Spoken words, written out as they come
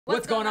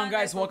What's going on,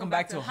 guys? Welcome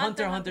back to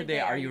Hunter x Hunter Day.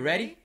 Are you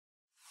ready?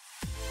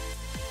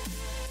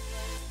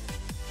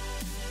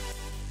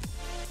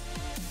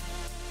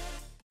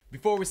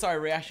 Before we start our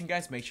reaction,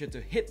 guys, make sure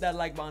to hit that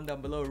like button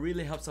down below. It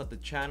really helps out the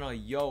channel.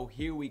 Yo,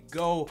 here we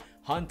go.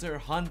 Hunter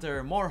x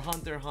Hunter. More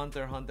Hunter x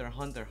Hunter, Hunter x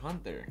Hunter,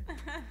 Hunter.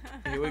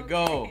 Here we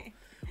go.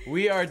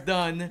 We are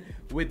done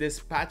with this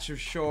Patch of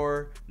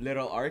Shore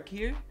little arc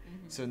here.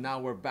 So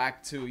now we're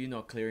back to, you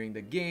know, clearing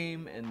the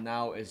game, and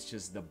now it's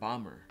just the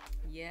bomber.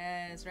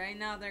 Yes, right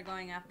now they're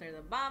going after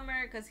the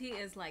bomber because he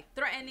is like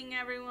threatening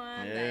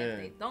everyone that if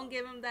they don't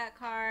give him that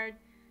card,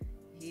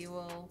 he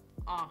will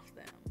off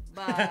them.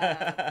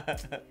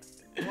 But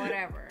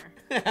whatever.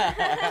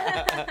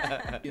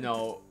 You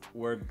know,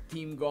 we're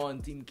Team Gon,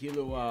 Team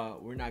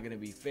KILLUA. We're not gonna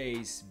be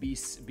FaZe,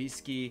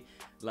 BISKY'S.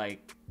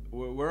 Like,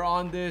 we're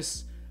on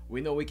this. We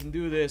know we can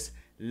do this.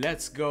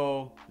 Let's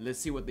go. Let's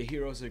see what the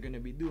heroes are gonna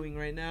be doing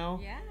right now.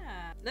 Yeah.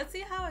 Let's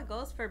see how it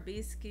goes for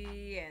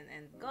BISKY'S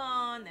and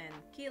Gon and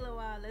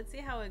KILLUA. Let's see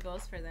how it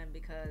goes for them,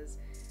 because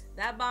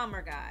that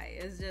bomber guy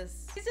is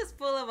he's just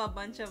full of a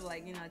bunch of,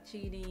 like, you know,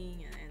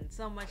 cheating and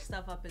so much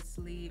stuff up his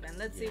sleeve. And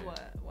let's see what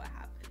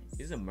happens.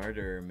 He's a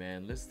murderer,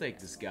 man. Let's take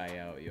this guy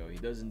out, yo. He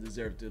doesn't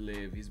deserve to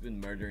live. He's been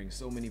murdering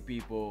so many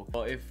people.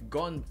 Well, if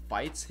Gon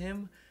fights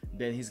him,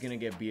 then he's gonna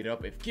get beat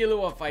up. If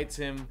KILLUA fights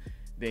him,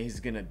 then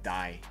he's gonna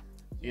die.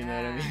 You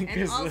know what I mean?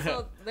 And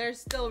also, they're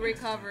still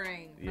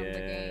recovering from the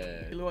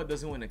game. KILLUA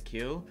doesn't want to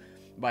kill,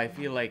 but I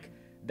feel like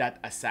that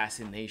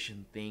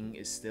assassination thing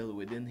is still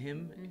within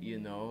him, you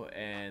know?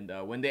 And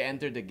when they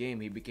entered the game,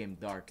 he became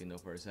dark, you know,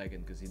 for a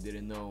second, because he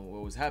didn't know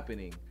what was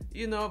happening.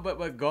 You know,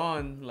 but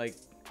Gon, like,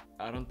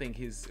 I don't think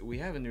we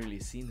haven't really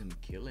seen him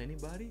kill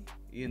anybody,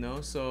 you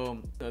know?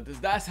 So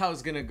that's how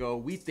it's gonna go,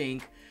 we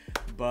think.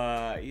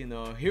 But, you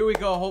know, here we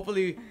go.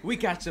 Hopefully we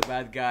catch the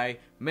bad guy.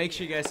 Make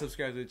sure you guys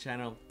subscribe to the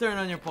channel. Turn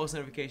on your post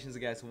notifications so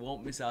you guys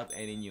won't miss out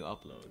any new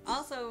uploads.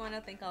 Also, we want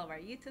to thank all of our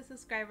YouTube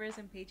subscribers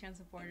and Patreon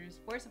supporters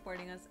for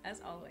supporting us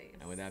as always.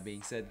 And with that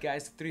being said,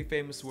 guys, 3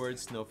 famous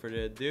words. No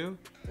further ado.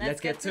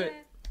 Let's get to it.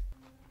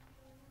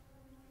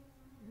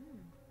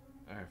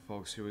 Alright,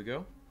 folks, here we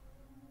go.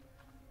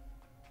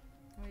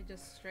 We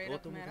just straight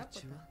up met up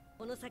with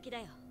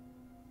them.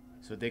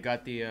 So they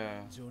got the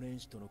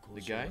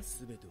guy.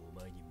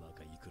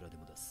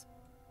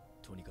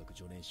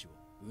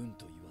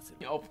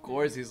 Of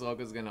course,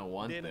 Hisoka's gonna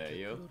want that,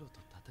 yo.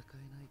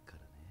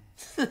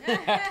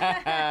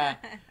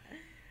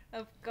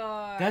 Of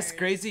course. That's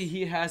crazy.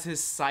 He has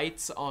his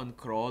sights on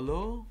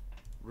Chrollo,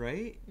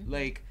 right?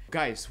 Like,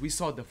 guys, we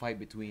saw the fight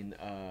between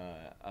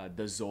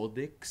the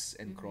Zoldyx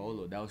and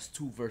Chrollo. That was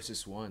 2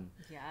 versus 1.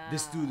 Yeah.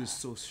 This dude is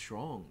so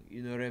strong.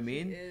 You know what I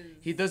mean?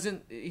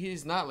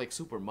 He's not like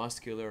super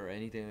muscular or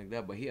anything like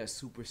that, but he has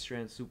super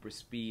strength, super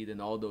speed,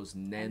 and all those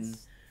Nen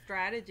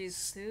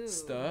strategies too.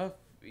 Stuff.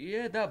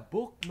 Yeah, that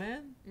book,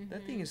 man.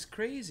 That thing is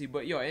crazy.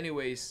 But yo,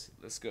 anyways,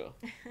 let's go.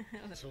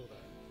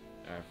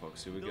 Alright,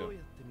 folks, here we go.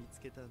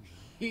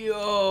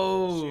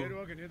 Yo!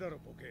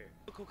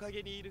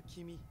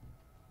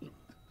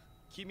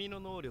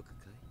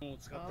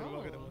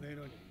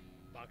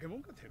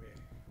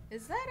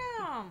 Is that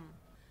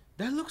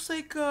that looks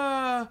like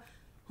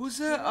who's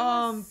that?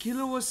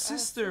 KILLUA's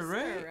sister,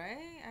 right?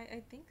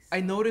 I think so.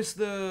 I noticed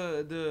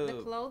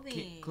the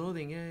clothing.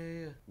 Clothing,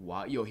 yeah.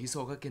 Wow, yo,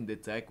 Hisoka can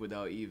detect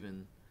without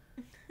even.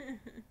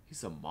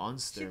 He's a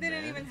monster, man. She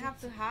didn't even have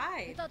to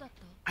hide.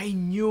 I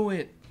knew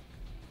it.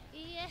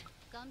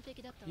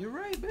 You're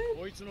right, babe.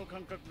 What?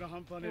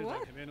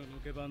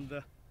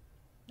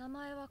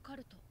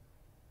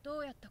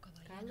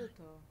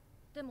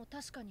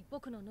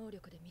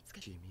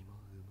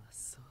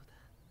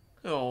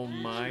 Oh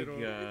my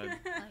god.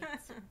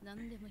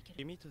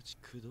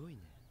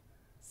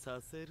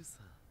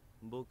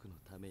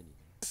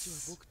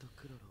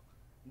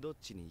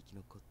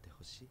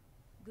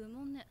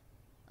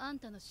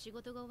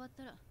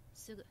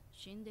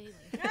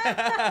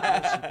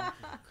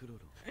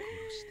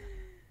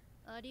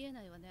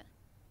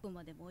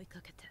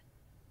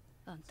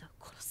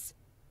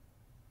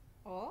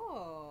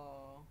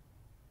 Oh.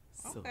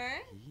 Okay.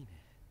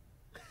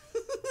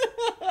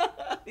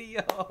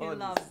 Yo,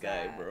 this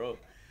guy, bro.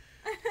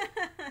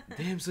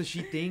 Damn, so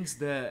she thinks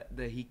that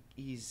he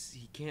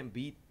can't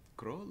beat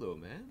Chrollo,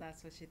 man.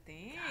 That's what she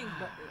thinks.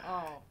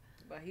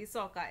 But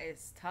Hisoka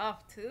is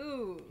tough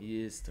too.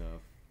 He is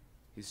tough.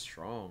 He's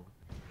strong.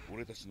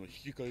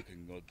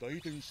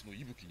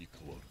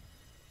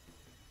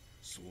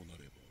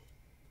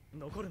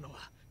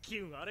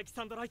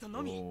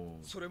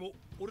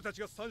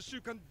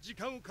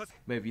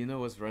 Babe, you know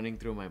what's running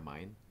through my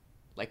mind?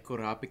 Like,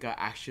 Kurapika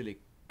actually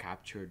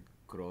captured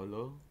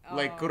Chrollo.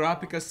 Like,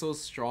 Kurapika's so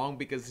strong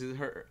because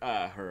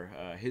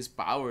his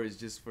power is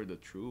just for the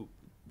troop.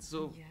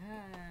 So yeah.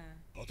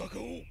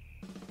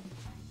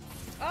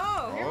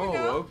 Oh, here we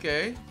go.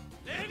 Okay.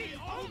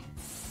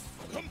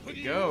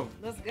 Let's go.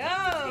 Let's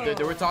go.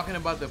 They were talking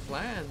about the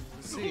plan.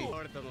 Let's see.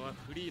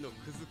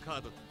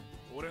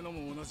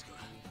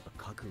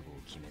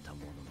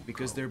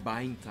 Because they're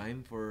buying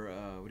time for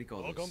what do you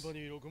call this?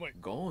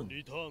 Gon.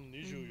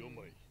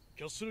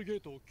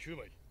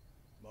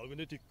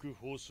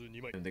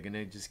 And they're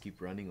gonna just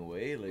keep running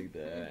away like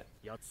that.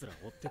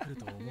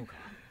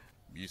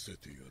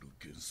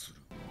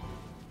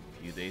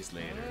 Few days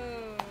later.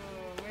 Oh,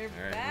 we're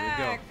Alright,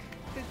 back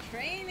to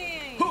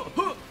training.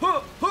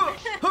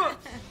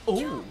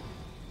 Oh!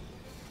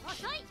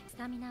 ス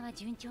タミナは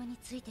順調に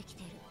ついてき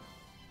てる。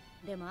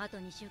でもあと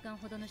2週間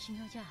ほどの修行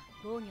じゃ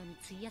防御に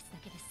費やすだ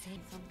けで精一。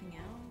 Something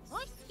else.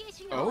 おいしけ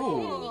修行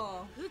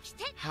Oh. に吹き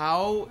手。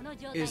 How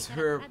is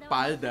her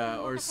palda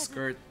or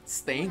skirt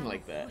staying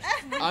like that?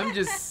 I'm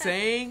just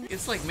saying,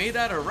 it's like made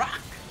out of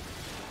rock.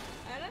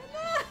 I don't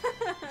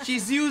know.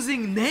 She's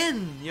using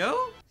Nen, yo.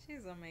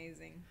 She's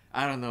amazing.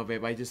 I don't know,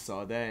 babe. I just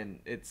saw that and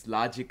it's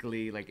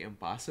logically like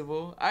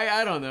impossible.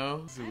 I don't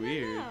know. It's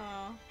weird.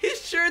 Oh. His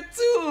shirt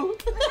too.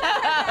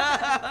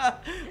 I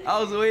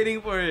was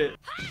waiting for it.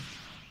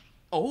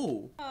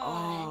 Oh.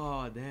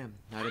 Oh, damn.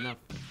 Not enough.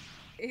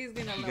 He's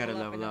gonna You level gotta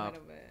up in level a up.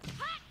 little bit.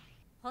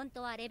 本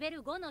当はレベ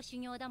ル5の修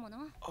行だも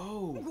の。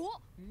 Oh. 5?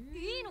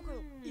 いいのか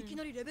よ。いき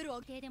なりレベル上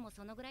げてでも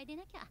そのぐらいで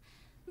なきゃ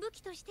武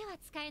器としては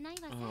使えない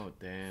わぜ。 Oh,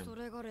 damn. そ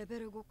れがレベ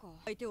ル5か。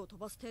相手を飛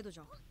ばす程度じ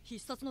ゃ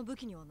必殺の武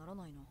器にはなら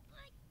ないな。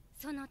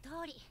その通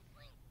り。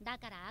だ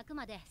からあく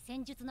まで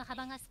戦術の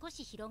幅が少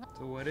し広が。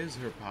 So what is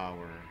her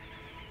power?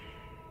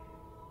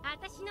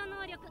 私の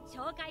能力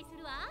紹介す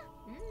るわ。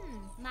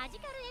マジ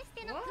カルエス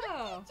テのクッキ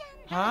Whoa. ーち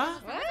ゃん。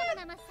 Huh? 様々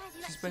なマッサージ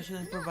は She's special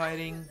in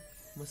providing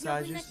余分な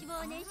massages. 脂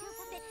肪を燃焼さ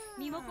せ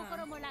身も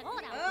心も楽オ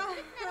ーラ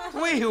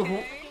を Wait, who? 手を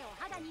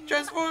肌に塗れ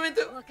ば Transform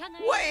into. おかが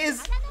What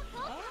is? 肌の効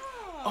果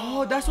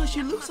Oh, that's why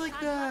she looks like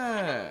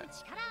that.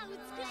 力を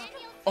美し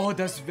くよ Oh,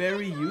 that's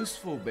very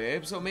useful,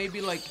 babe. So maybe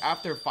like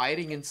after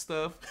fighting and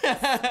stuff. とんで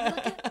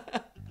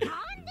もな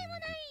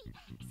い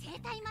整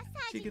体マッサ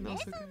ージ She can 瞑 also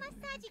想 get- マッ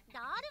サージド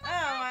ール Oh マッ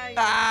サー my ジ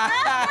god.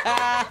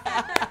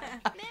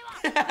 目は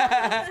使え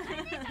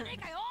ねえじゃねえ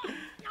かよ何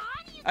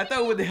言 I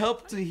thought it would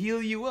help to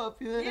heal you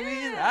up. You know what I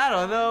mean? I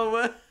don't know,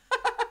 but.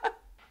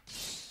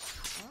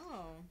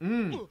 Oh.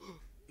 Mm.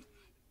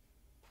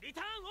 リ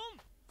ターンオン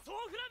ソー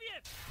フラビ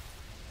エ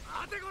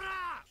当てごら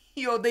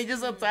Yo, they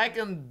just attack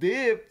and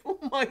dip. Oh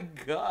my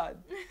god.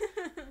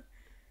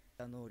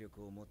 能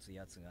力を持つ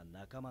やつが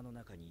仲間の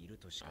中にいる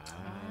としか Oh,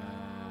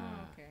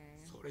 okay.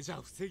 それじゃ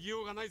防ぎ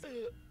ようがないぜ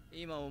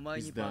今お前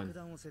に He's done. 爆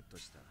弾をセット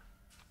した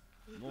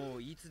も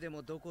ういつで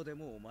もどこで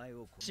もお前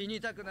を死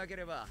にたくなけ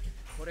れば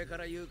これか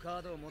ら言うカ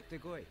ードを持って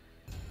こい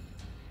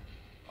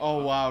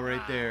Oh wow,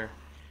 right there.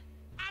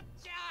 あっ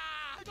ちゃ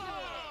ー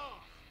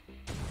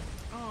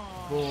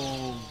Oh.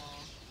 Boom.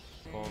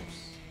 Bombs.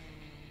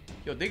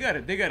 Yo, they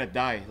gotta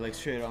die. Like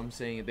straight up, I'm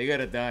saying it. They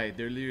gotta die.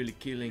 They're literally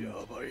killing. や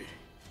ばい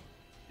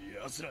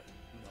奴ら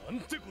な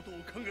んてことを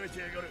考えて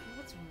やがる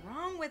What's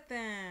wrong with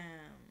them?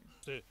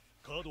 で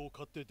カードを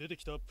買って出て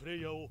きたプレ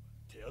イヤーを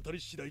手当た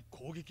り次第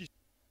攻撃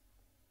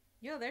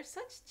Yo, they're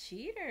such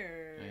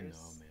cheaters. I know,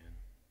 man.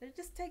 They're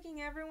just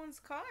taking everyone's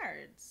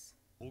cards.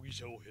 攻撃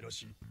者を減ら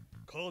し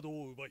カード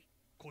を奪い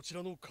こち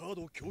らのカー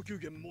ド供給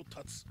源も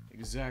立つ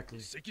Exactly.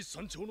 一石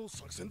三鳥の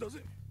作戦だ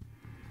ぜ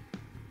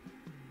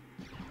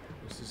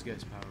What's this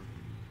guy's power?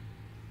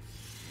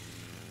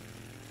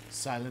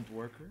 Silent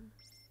worker?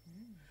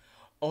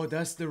 Oh,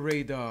 that's the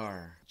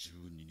radar.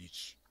 12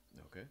日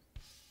Okay.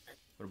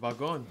 What about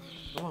going?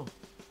 Come on.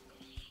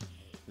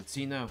 Let's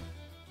see now.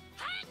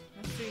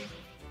 Let's see.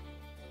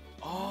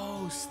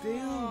 Oh,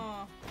 still.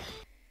 Oh.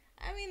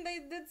 I mean, they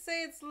did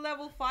say it's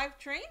level 5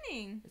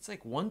 training. It's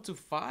like 1 to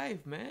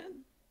 5,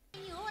 man. に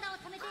オーラを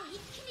溜めて一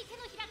気に手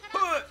のひらから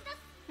吐き出す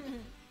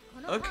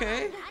このパワーがあ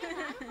ればあ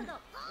るほど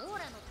オー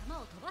ラの玉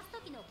を飛ばす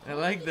時の I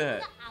like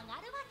that. 攻撃力が上が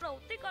るわ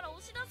手から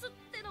押し出すっ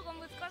てのが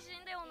難しい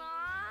んだよな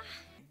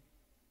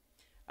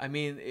I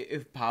mean,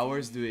 if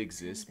powers do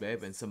exist,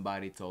 babe, and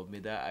somebody told me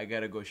that, I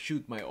gotta go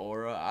shoot my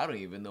aura. I don't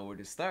even know where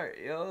to start,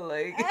 yo.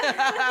 Like,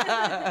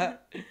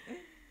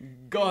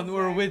 gone,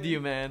 we're with you,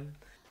 man.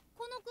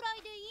 このくら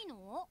いでいい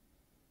の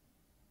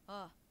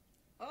あ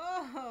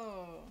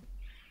Oh.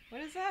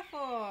 What is that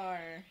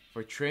for?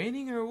 For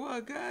training or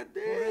what? God こ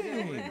れで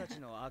俺 dang. たち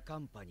のアカ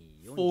ンパニ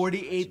ー48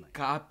 48枚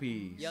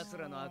copies. 奴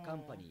らのアカ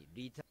ンパニー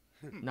リタ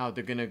Now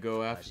they're gonna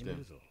go 始 after め them.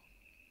 るぞ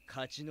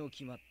勝ちの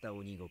決まった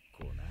鬼ごっ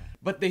こをな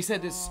But they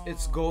said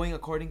it's going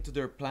according to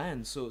their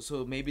plan, so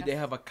maybe they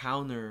have a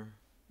counter.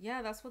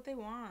 Yeah, that's what they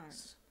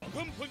want. ア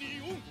カンパニ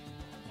ーオン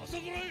朝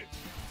ドラへ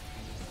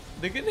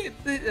They're gonna hit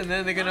it, and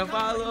then they're gonna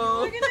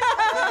follow.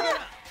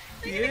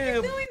 They're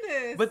Yeah, keep doing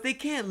this. but they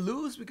can't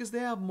lose because they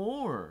have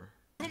more.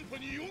 アカンパ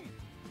ニーオン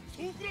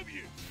ソーフラビ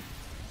エ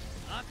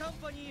アカン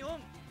パニーオ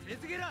ン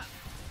別ゲラ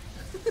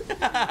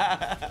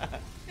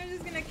They're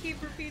just gonna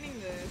keep repeating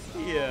this.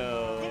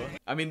 Yo.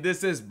 I mean,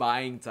 this is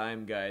buying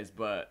time, guys,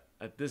 but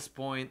at this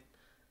point,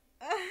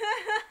 Oh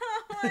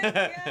my gosh.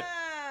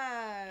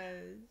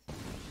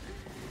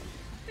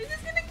 They're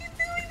just gonna keep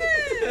doing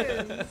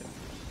this.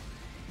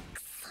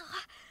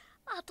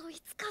 あと5日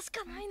し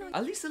かないのに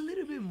at least a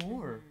little bit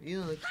more.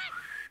 You know, like,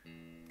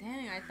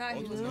 Dang, I thought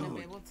he was gonna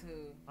be able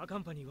to アカ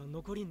ンパニーは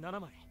残り7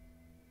枚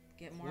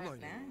get more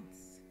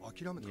advanced.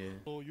 諦めた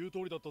yeah. 言う通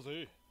りだった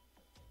ぜ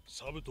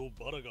サブと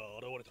バラが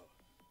現れた。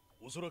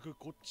おそらく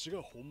こっちが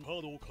本カ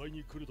ードを買い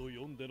に来ると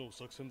読んでの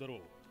作戦だろ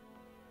う。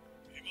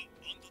今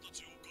あんたた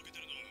ちを追っかけて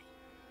るのは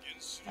原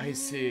始 I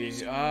see.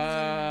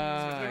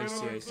 Ah, I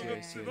see, I see,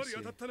 I see, I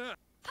see.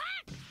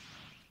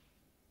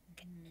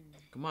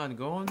 Come on,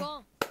 go on. ゴ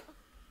ン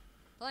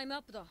タイムア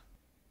ップだ。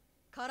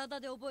体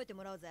で覚えて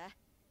もらうぜ。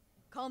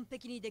完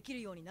璧にでき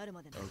るようになる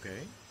までな。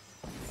 Okay.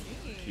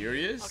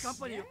 Curious? カン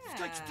パニーを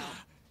使い切った。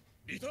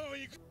リターン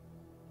行く。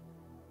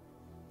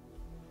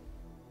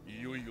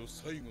いよいよ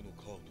最後の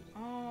カード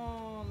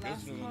だ。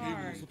奴らがゲー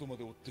ムの外ま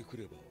で追ってく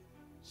れば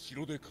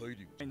城で帰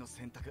りよ。の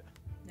選択。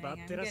バ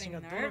ッテラシ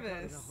がどのカード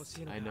が欲し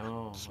いのか。 I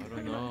know. I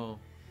don't know.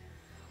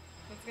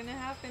 What's gonna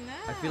happen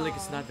now? I feel like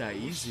it's not that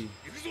easy.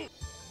 行くぞ。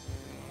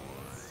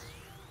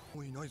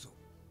もういないぞ。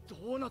ど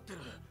うなってる？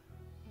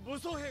武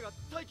装兵が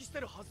待機し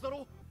てるはずだ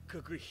ろ。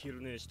く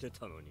昼寝して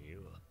たのによ。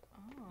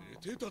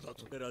寝てただ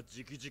と。俺ら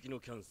直々の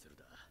キャンセル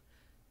だ。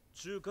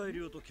仲介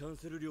料とキャン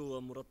セル料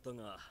はもらった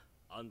が、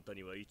あんた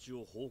には一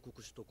応報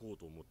告しとこう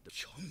と思って。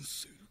キャン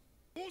セル？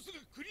もうすぐ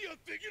クリア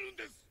できるん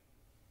です。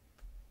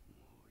も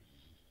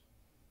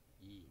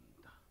ういいん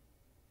だ。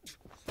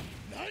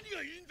何が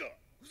いいんだ。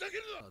ふざけ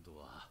るな。カード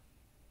は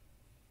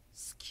好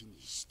きに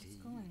していい。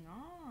 What's going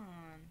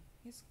on?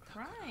 He's だか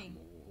ら crying.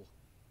 もう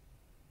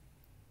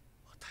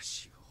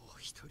私を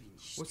一人に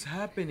して。 What's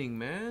happening,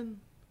 man?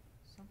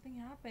 Something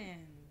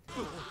happened.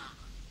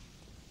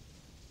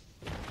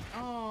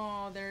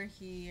 Oh, they're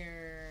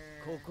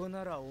here. ここ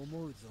なら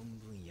思う存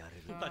分やれ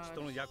る。たち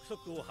との約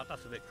束を果た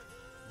すべく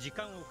時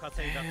間を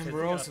稼いだ Damn,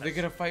 bro, so they're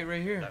gonna fight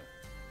right here.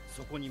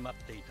 そこに待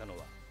っていたの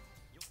は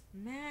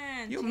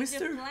Man, Yo, change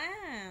Mr. of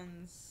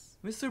plans.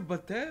 Mr.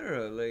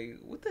 Batera, like,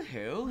 what the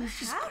hell? He's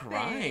just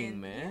crying,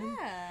 Happened? man.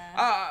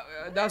 Yeah.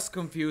 That's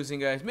confusing,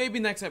 guys. Maybe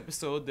next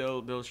episode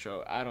they'll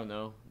show. I don't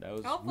know. That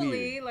was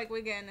Hopefully, weird. like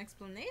we get an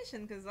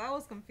explanation because that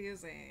was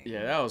confusing.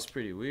 Yeah, that was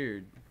pretty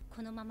weird.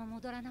 このまま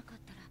戻らなかっ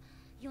たら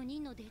4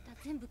人のデータ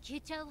全部消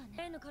えちゃうわね。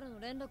 N からの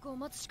連絡を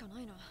待つしかな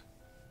いな。0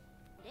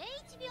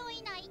 1秒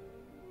以内。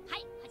は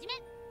い始め。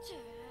チェ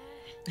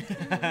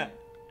ー。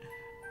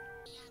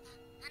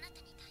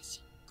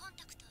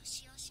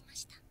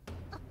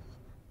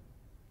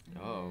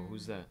Oh,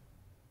 who's that?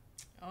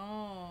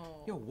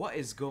 Oh. Yo, what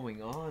is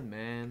going on,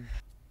 man?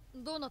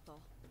 どうなった？も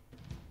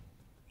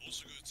う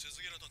すぐセ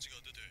ズゲラたちが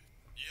出て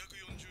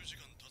240時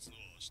間経つのは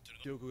知ってる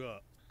な。記憶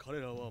が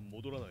彼らは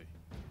戻らない。ど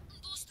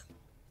うした？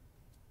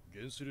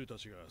原始竜た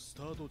ちがス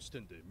タート地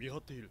点で見張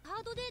っている。カ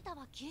ードデータ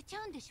は消えち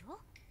ゃうんでしょ？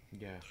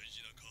 Yeah. 大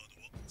事なカー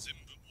ドは全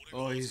部俺が。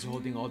 Oh, he's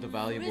holding all the そ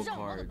valuable れじゃ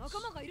まだ cards. 仲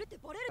間がいるって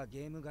バレる。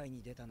ゲーム外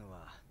に出たの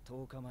は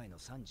10日前の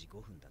3時5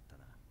分だった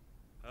な。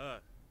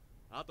あ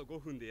あ、あと5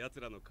分で奴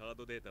らのカー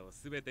ドデータは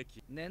全て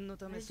念の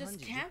ため They're 3 just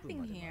時10分 camping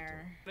まで待とう。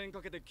 here. 年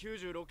かけて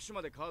96種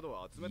までカード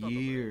を集めたんだ。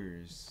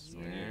 Years,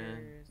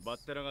 man. Years. バ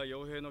ッテラが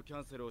傭兵のキャ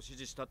ンセルを指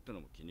示したっての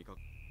も気にかか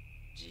る。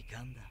時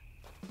間だ。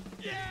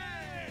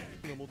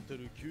が持って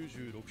る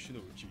96種の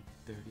うち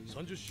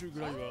30種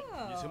ぐらい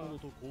は偽物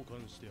と交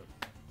換してある。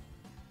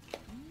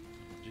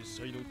実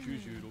際の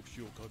96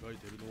種を抱え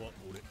ているのは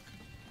俺。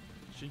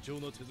慎重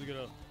なセズゲ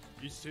ラ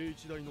一世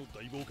一代の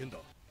大冒険だ。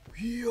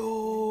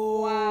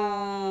 Yo!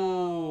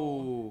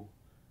 Wow.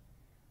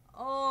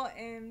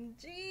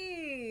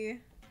 OMG.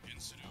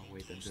 I'll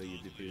wait until you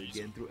defeat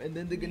again through, and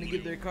then they're gonna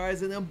give their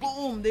cards, and then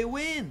boom, they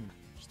win!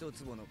 一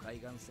坪の海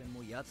岸線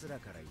も奴ら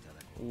からいただ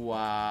こう。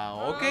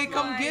 Wow. Okay, Oh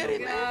come my get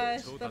it, man.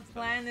 gosh, the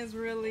plan is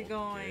really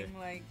going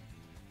like.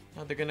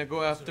 Now they're gonna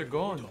go after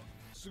Gon.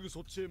 すぐ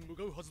そっちへ向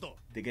かうはずだ。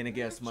 They're gonna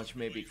get as much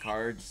maybe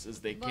cards as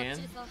they バッ can,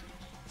 チリさ。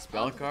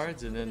 spell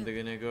cards, and then they're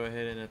gonna go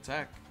ahead and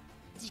attack.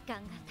 時間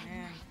が足りな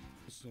い。 Man.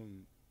 さ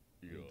ん、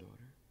いや、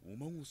お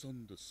孫さ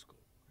んですか。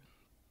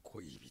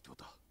恋人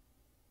だ。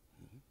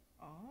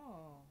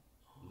 Oh.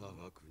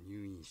 長く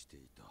入院して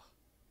いた。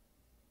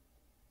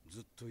ず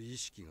っと意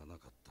識がな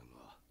かった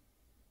が、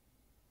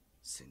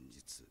先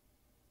日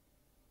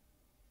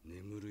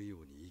眠る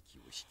ように息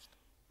を引き取っ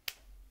た。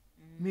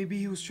 Maybe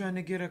he was trying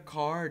to get a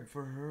card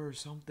for her or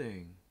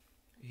something.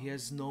 He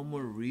has no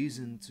more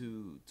reason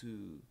to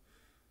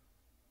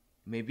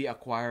maybe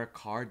acquire a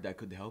card that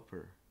could help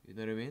her. You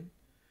know what I mean?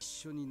 一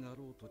緒にな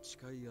ろうと誓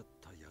い合っ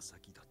た矢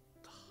先だっ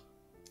た。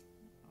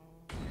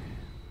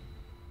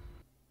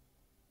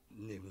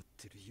眠っ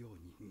てるよう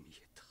に見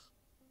えた。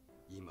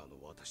今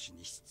の私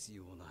に必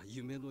要な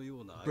夢の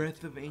ような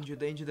Breath of Angel,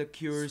 the angel that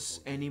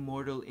cures any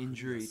mortal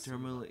injury,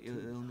 terminal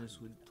illness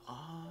with.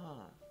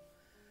 Ah.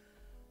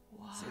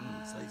 全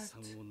財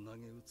産を投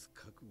げ打つ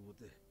覚悟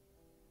で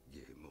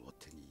ゲームを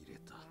手に入れ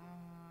た。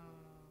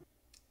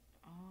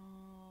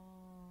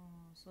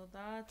 Oh, so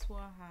that's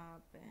what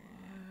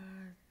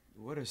happened.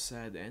 What a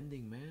sad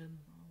ending, man.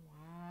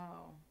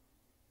 Wow.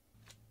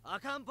 ア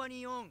カンパ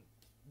ニーオン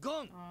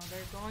ゴン。 Oh,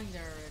 they're going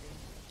there already.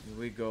 Here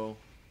we go.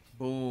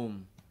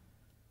 Boom.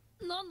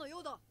 何の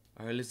用だ？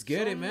 Alright, let's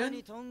get it, そんな man.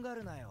 にとんが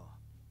るなよ。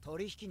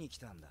取引に来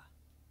たんだ。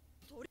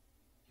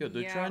 Yo,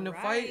 they're Yeah, trying to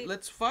fight. right.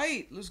 Let's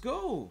fight. Let's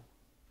go.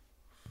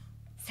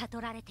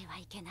 悟られては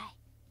いけない。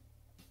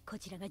こ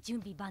ちらが準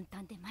備万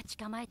端で待ち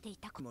構えてい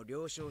た子。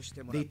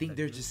 They think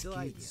they're just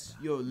kids.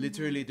 Yo,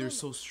 literally, they're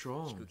so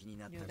strong.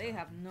 Yo, they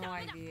have no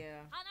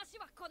idea. 話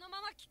はこの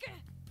まま聞く。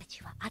た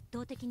ちは圧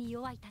倒的に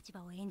弱い立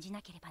場を演じ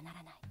なければな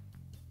らない。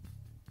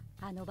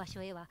あの場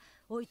所へは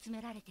追い詰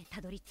められてた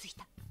どり着い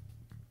た。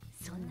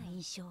そんな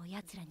印象を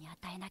奴らに与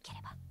えなけれ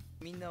ば。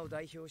みんなを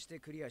代表し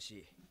てクリア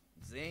し、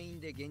全員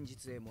で現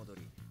実へ戻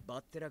り、バ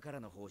ッテラから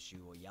の報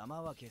酬を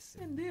山分けす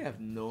る。 And they have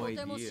no と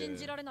ても信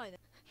じ idea. られないね。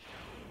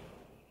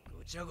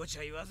ごちゃごち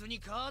ゃ言わずに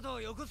カード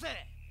をよこせ。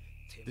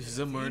 This is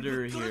a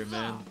murderer here,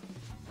 man.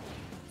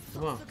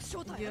 Come on.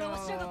 正体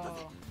表しやがった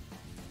ぜ。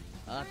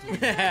 Let's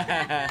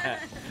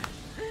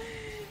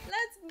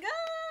go!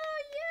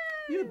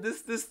 Yo,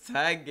 this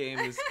tag game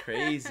is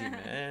crazy,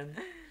 man.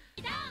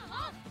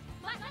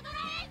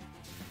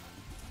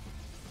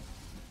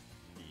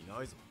 い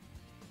ないぞ。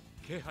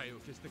気配を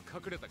消して隠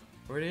れたか。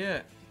 Where they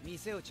at?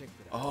 店をチェッ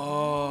クだ。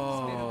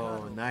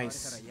 Oh,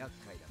 nice.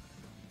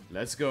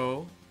 Let's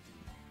go.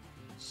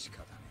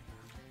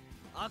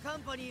 I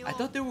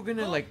thought they were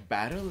gonna like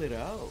battle it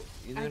out.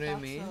 You know what I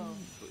thought mean?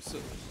 So,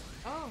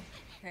 Oh,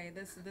 okay,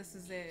 this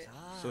is it.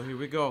 so here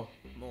we go.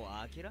 もう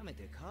諦め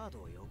てカー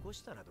ドをよこ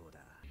したらどうだ。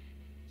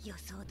予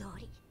想通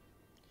り。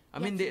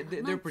 I mean,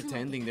 they're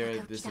pretending they're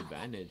at a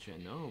disadvantage. I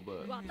know,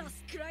 but 渡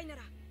すくらいな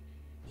ら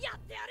やっ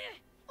てや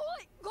る。お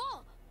い、ゴ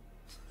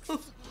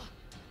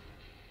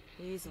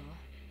ン。いいぞ。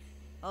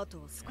あ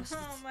と少しずつ。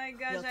 Oh my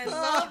gosh, I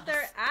love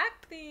their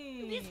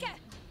acting. ビスケ、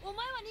お前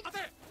は逃げ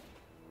て。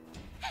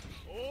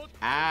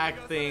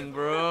 acting,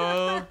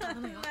 bro.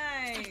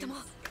 Nice.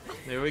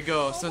 There we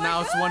go. So now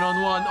it's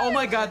one-on-one. Oh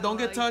my God! Don't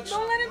get touched.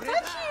 Don't let him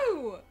touch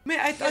you. Man,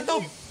 I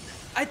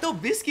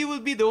thought Bisky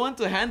would be the one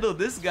to handle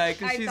this guy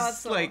because I thought she's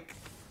so. like.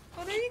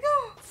 Oh, there you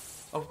go.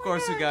 Of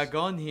course, we got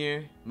Gon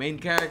here. Main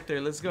character.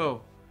 Let's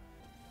go.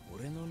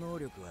 俺の能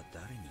力は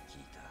誰に聞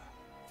いた。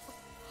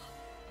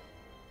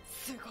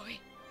すごい。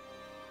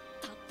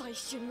たった一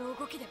瞬の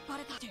動きでバ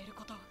レたという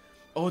こと。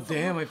 Oh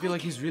damn! I feel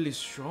like he's really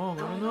strong.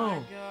 I don't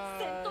know.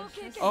 戦闘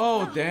経験。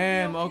 Oh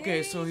damn!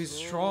 Okay, so he's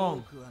strong.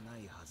 多くはな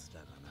いはずだ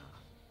がな。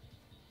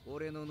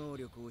俺の能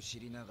力を知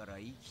りながら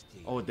生きてい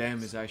る。 Oh damn!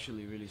 Is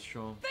actually really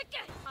strong. ベッケ、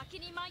先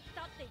に参っ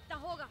たって言った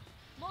方が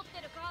持っ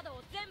てるカード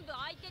を全部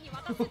相手に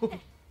渡すって。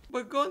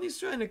 But Gon is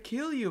trying to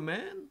kill you,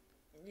 man.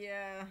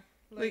 Yeah.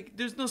 Like,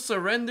 there's no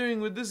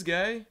surrendering with this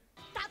guy.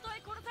 たとえ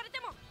殺されて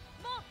もも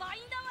うバイ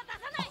ンダーは出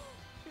さない。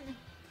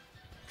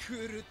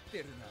狂って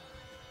るな。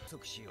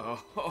即しよう。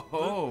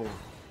 Oh.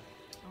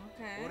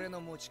 Okay. 俺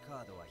の持ちカ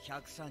ードは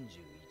131枚。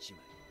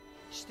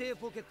指定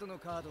ポケットの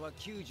カードは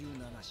97種。指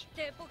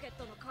定ポケッ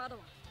トのカード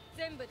は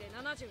全部で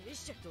71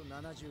種。と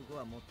75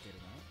は持ってる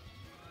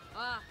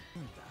な。ああ。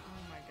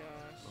 Oh my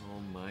gosh.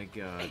 Oh my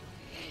God.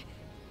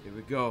 Here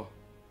we go.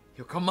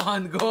 Yo, come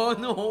on, Gon.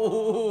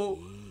 No.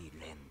 いい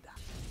連打。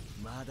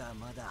まだ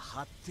まだ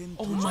発展。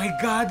 Oh my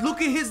God! Look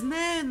at his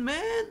nan, man.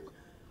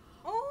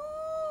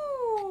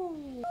 Oh.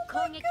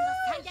 攻撃は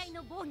最大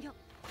の防御。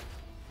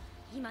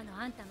今の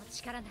あんたの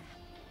力なら、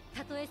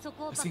たとえそ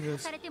こを爆破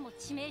されても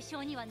致命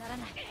傷にはなら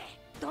ない。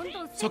どん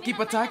どん So 攻め keep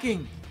なさい。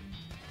 attacking.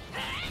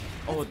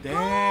 Oh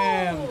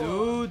damn,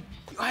 dude!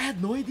 I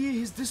had no idea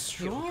he's this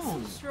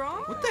strong.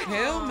 Strong. What the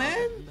hell,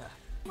 man?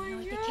 に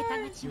おいて桁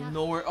が違 You う。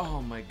 know where?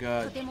 Oh my と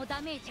God! てもダ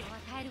メージを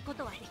与えるこ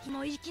とはできも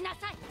う行きな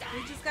さい。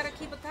 We just gotta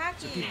keep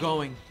attacking. Keep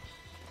going.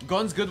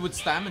 Gon's good with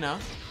stamina.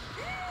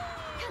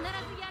 必ず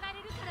やら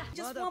れるから。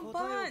 Just まだ one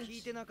答えを punch. 聞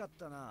いてなかっ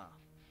たな。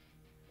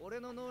俺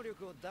の能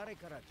力を誰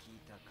から聞い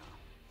たか。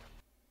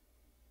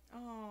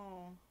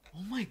 Oh.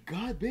 Oh my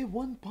God, babe!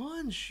 One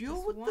punch. Yo,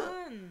 Just what the?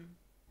 one.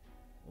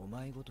 お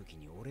前ごとき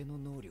に俺の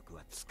能力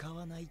は使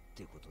わないっ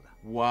てことだ。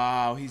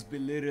 Wow, he's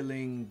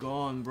belittling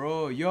Gon,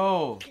 bro.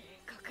 Yo. 計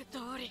画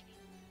通り。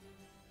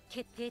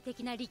決定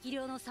的な力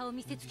量の差を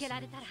見せつけら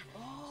れたら、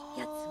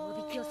やつ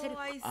をおびき寄せる。 Oh,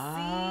 I see.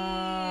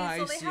 Ah,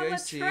 so I they see, have I a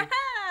see. trap.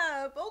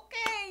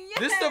 Okay, yes.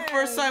 This is the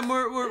first time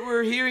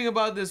we're hearing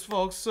about this,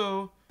 folks.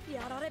 So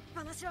やられっ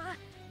ぱなしは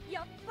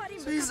やっぱり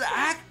he's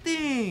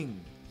acting.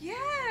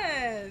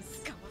 Yes.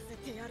 使わせ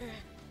てやる。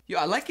 Yo,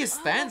 I like his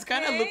stance.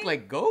 Kind of okay. look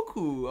like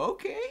Goku.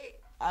 Okay,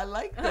 I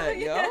like that,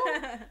 yo.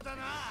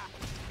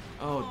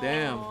 Oh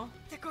damn. っ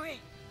てこい。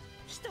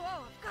一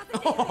泡吹かせ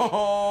てやる。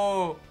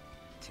 Oh,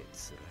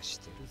 鉄らし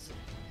てるぞ。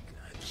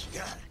ガキ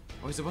が。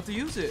 oh, he's about to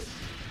use it.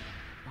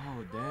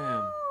 Oh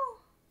damn.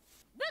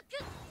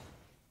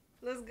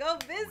 Let's go,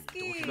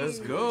 Bisky. Let's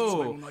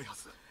go.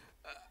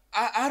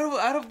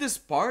 Out of this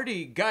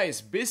party,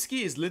 guys,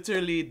 Bisky is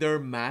literally their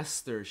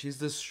master. She's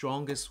the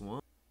strongest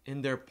one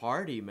in their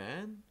party,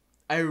 man.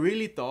 I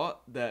really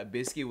thought that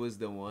Bisky was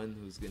the one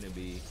who's gonna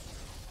be,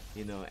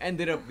 you know,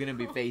 ended up gonna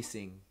be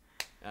facing.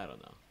 I don't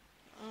know.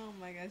 Oh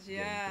my gosh, Getting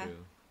yeah.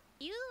 through.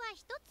 理由は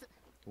一つ。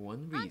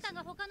 One あんた reason.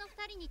 が他の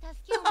二人に助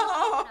けを求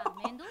めたら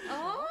面倒でしょ。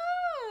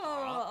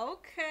 Oh,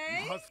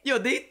 okay. Yo,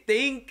 they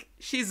think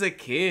she's a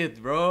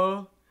kid,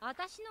 bro.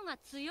 私のが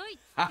強いっつ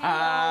ってんの。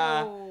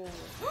 Haha. Oh.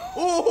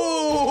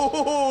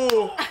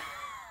 Oh!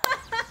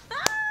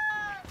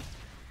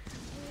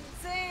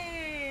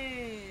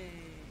 Insane.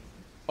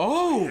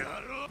 Oh!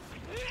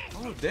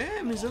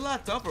 is a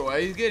lot tougher.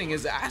 Why he's getting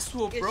his ass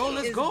whooped, bro?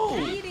 Let's go.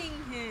 Beating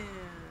him.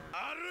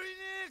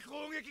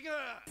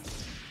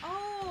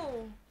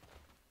 Oh.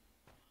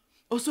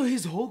 Oh, so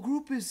his whole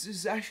group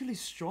is actually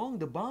strong.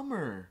 The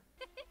bomber.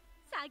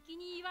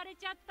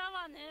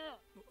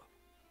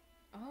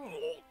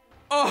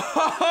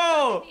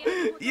 Oh,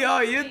 yo,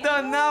 you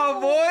done now,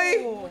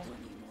 boy?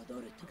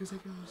 Because I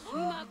can.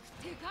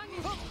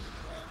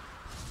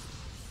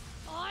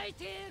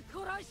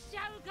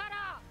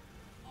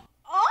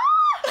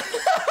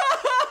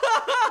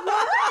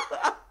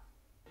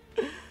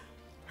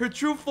 Her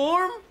true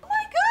form?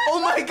 Oh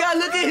my god,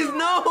 look at his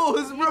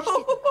nose, bro!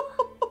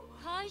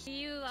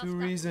 2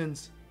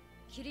 reasons.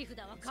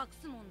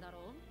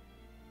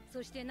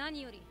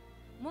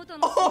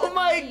 Oh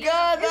my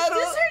god, Is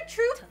this her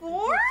true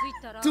form?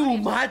 too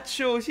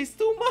macho. She's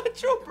too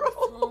macho,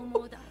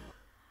 bro.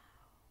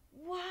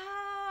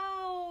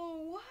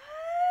 Wow, what?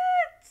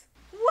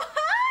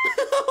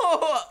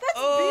 That's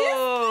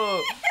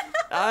Oh,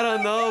 I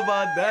don't know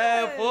about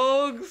that,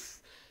 folks.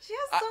 She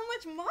has so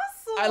much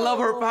muscle. I love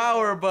her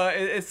power, but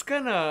it's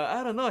kind of,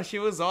 I don't know. She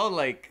was all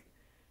like,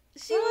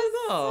 She was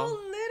so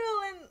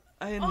little and.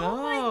 I know.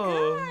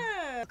 Oh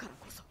my god.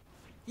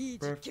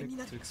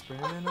 Perfect to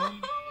experiment on.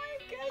 Oh my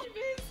god,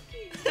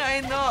 Bisky.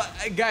 I know,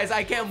 guys.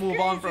 I can't move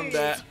on from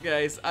that,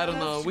 guys. I don't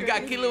know. We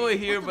got KILLUA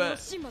here, but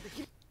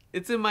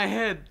it's in my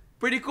head.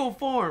 Pretty cool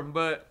form,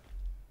 but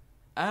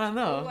I don't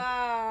know.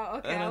 Wow.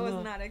 Okay, I was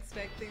know. not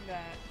expecting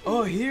that.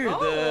 Oh, here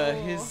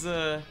his.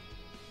 Oh,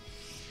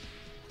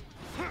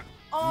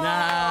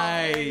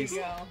 Nice. There you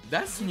go.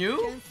 That's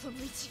new.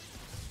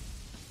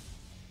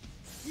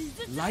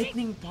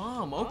 Lightning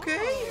palm.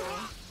 Okay.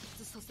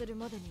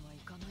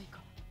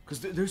 Cause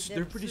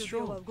they're pretty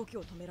strong.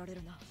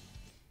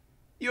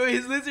 Yo,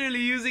 he's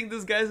literally using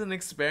this guy as an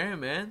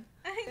experiment.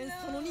 I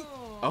know.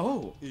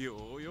 Oh.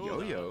 Yo-yo.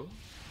 Yo-yo.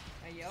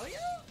 A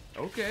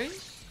yo-yo? Okay.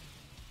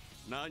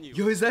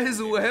 Yo, is that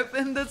his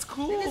weapon? That's Maybe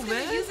cool, he's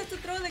gonna man. use it to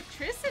throw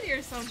electricity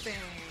or something.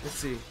 Let's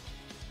see.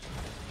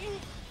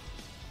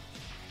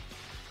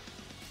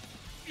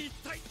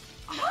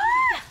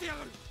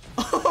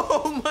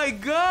 Oh my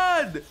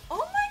god!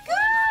 Oh my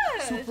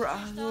god! Super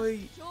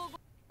alloy.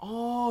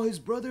 Oh, his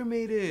brother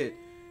made it.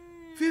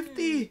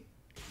 50.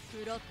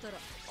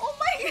 Oh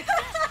my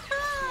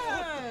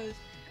gosh!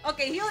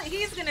 Okay,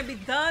 he's gonna be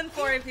done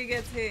for if he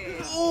gets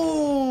hit.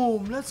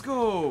 Boom! Let's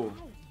go.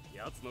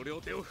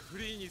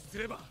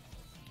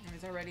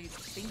 He's already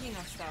thinking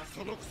of stuff.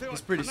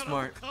 He's pretty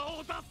smart.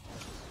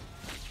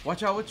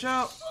 Watch out, watch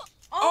out.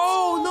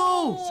 Oh,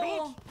 no!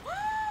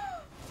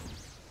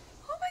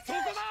 Oh my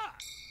gosh!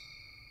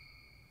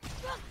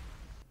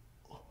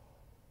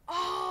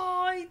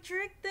 Oh, he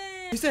tricked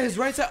him! He said his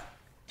right side.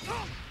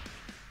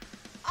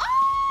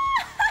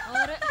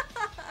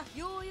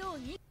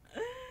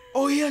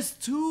 Oh, he has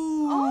 2.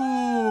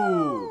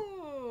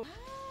 Oh,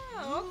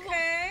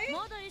 okay.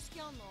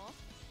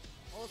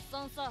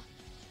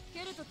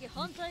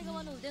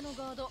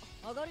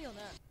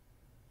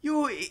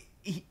 Yo,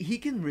 he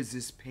can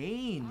resist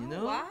pain, you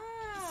know? Wow.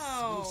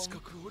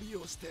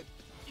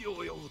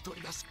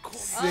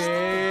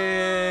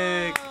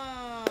 Sick.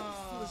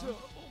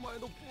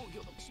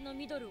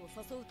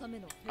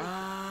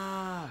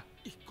 Ah.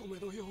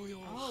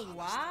 Oh,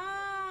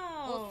 wow.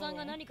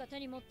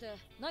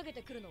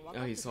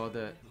 Oh, he saw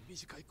that.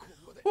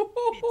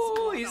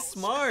 Oh, he's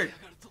smart.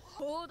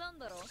 Boom.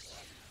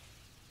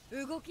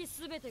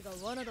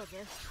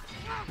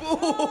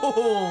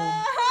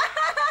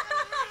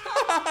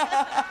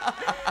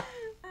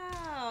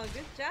 Wow,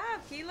 good job,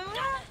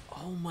 KILLUA.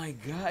 Oh my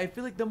god, I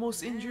feel like the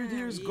most injured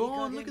here is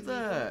gone. Look at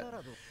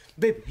that.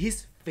 Babe,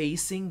 he's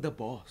facing the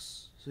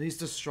boss. So he's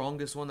the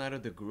strongest one out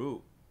of the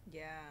group.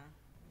 Yeah.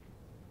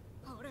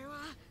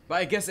 But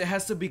I guess it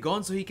has to be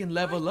gone so he can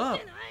level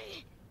up.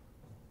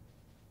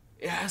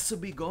 It has to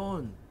be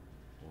gone.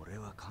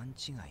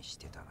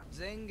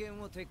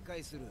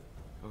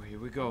 Oh, here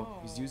we go.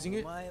 He's using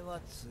it. Oh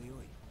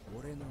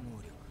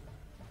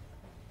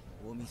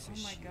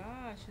my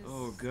gosh.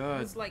 Oh god.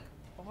 His like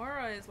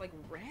aura is like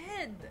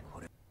red.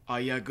 Oh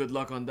yeah, good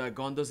luck on that.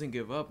 Gon doesn't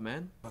give up,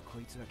 man.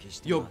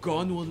 Yo,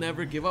 Gon will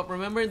never give up.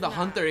 Remember in the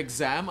Hunter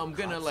exam, I'm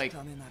gonna like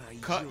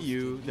cut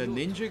you. The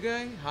ninja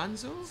guy,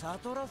 Hanzo,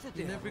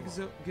 he never gives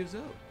up. Dang, this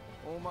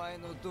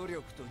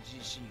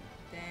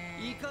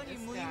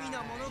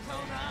guy.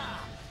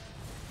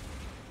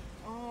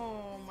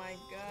 Oh my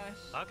gosh.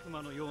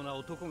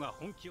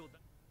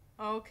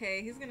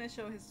 Okay, he's gonna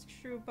show his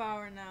true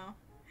power now.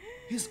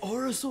 His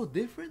aura's so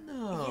different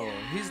now. Yeah.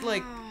 He's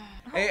like,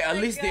 Oh hey, at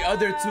my least the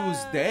other two's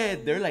gosh.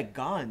 dead. They're like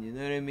gone, you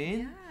know what I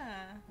mean?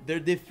 Yeah. They're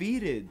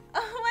defeated.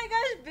 Oh my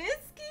gosh,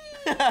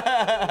 Bisky!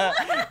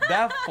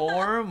 That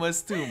form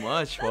was too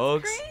much, That's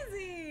folks.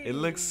 crazy. It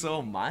looks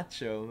so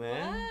macho,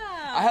 man.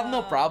 Wow. I have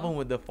no problem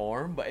with the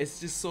form, but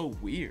it's just so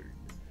weird.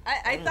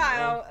 I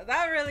thought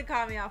that really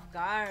caught me off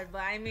guard,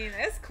 but I mean,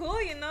 it's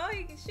cool, you know?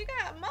 She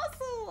got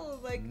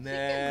muscles. Like, she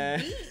can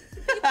beat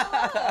people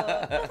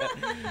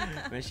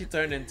up. Man, she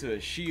turned into a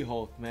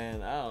She-Hulk,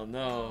 man. I don't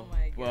know. Oh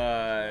my but,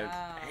 God.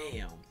 Wow.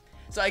 damn.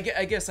 So I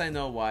guess I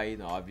know why, you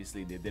know,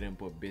 obviously they didn't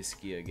put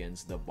Bisky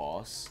against the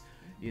boss.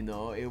 You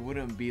know, it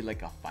wouldn't be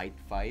like a fight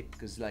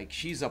because like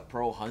she's a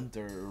pro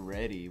hunter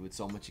already with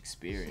so much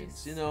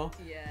experience, you know?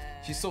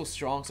 Yeah. She's so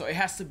strong, so it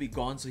has to be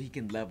gone so he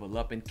can level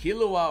up. And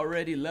KILLUA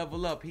already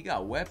level up. He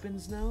got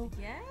weapons now.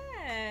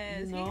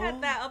 Yes, You he know?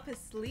 had that up his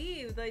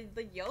sleeve, the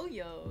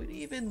yo-yo. We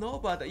didn't even know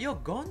about that. Yo,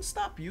 Gon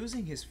stopped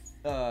using his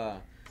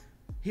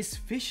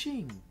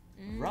fishing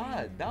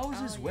rod. That was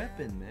his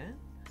weapon, man.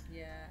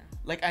 Yeah.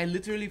 Like I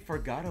literally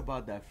forgot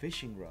about that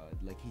fishing rod.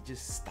 Like he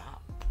just stopped.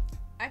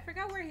 I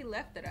forgot where he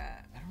left it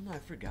at. I don't know. I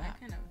forgot.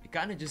 kind of- It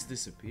kind of just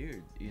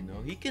disappeared. You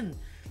know, he can.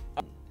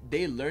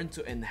 They learned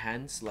to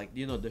enhance, like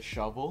you know, the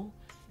shovel,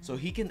 so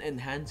he can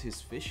enhance his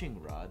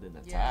fishing rod and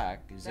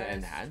attack. He's an that is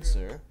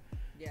enhancer. true.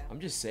 Yeah. I'm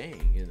just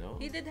saying, you know.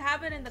 He did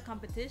have it in the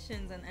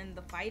competitions and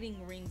the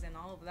fighting rings and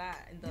all of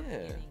that in the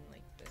beginning,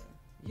 like the.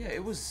 Yeah,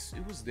 it was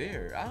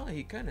there. I don't know.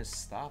 He kind of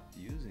stopped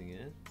using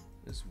it.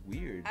 It's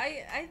weird.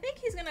 I think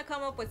he's gonna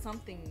come up with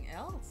something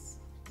else.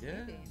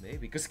 Yeah, maybe.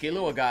 Because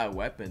KILLUA got a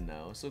weapon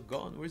now. So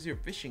Gon, where's your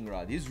fishing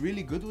rod? He's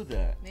really good with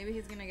that. Maybe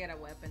he's gonna get a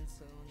weapon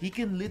soon. He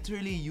can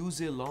literally use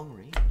it long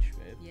range,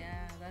 babe.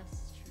 Yeah,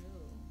 that's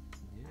true.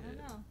 I don't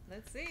know.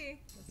 Let's see.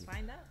 Let's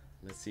find out.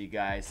 Let's see,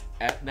 guys,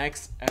 at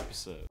next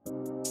episode.